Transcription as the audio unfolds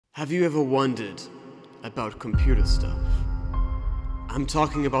Have you ever wondered about computer stuff? I'm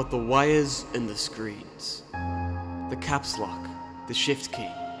talking about the wires and the screens. The caps lock, the shift key,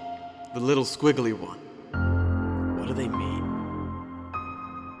 the little squiggly one. What do they mean?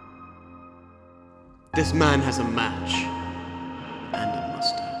 This man has a match and a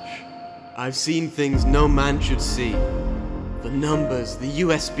mustache. I've seen things no man should see. The numbers, the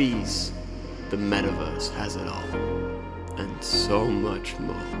USBs, the metaverse has it all. And so much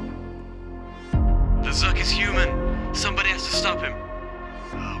more. The Zuck is human. Somebody has to stop him.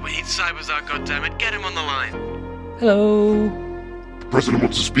 Oh, we need Cyberzark, goddammit. Get him on the line. Hello. The president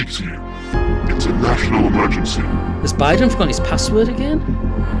wants to speak to you. It's a national emergency. Has Biden forgotten his password again?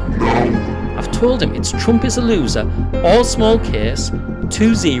 No. I've told him it's Trump is a loser, all small case,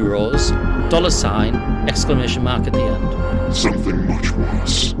 2 zeros, $, exclamation mark at the end. Something much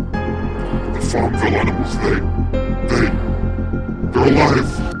worse. The Farmville animals, they're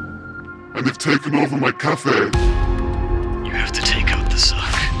alive. And they've taken over my cafe. You have to take out the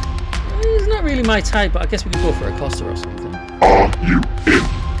Zuck. He's not really my type, but I guess we could go for a Costa or something. Are you in?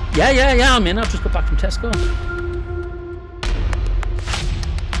 Yeah, I'm in. I've just got back from Tesco.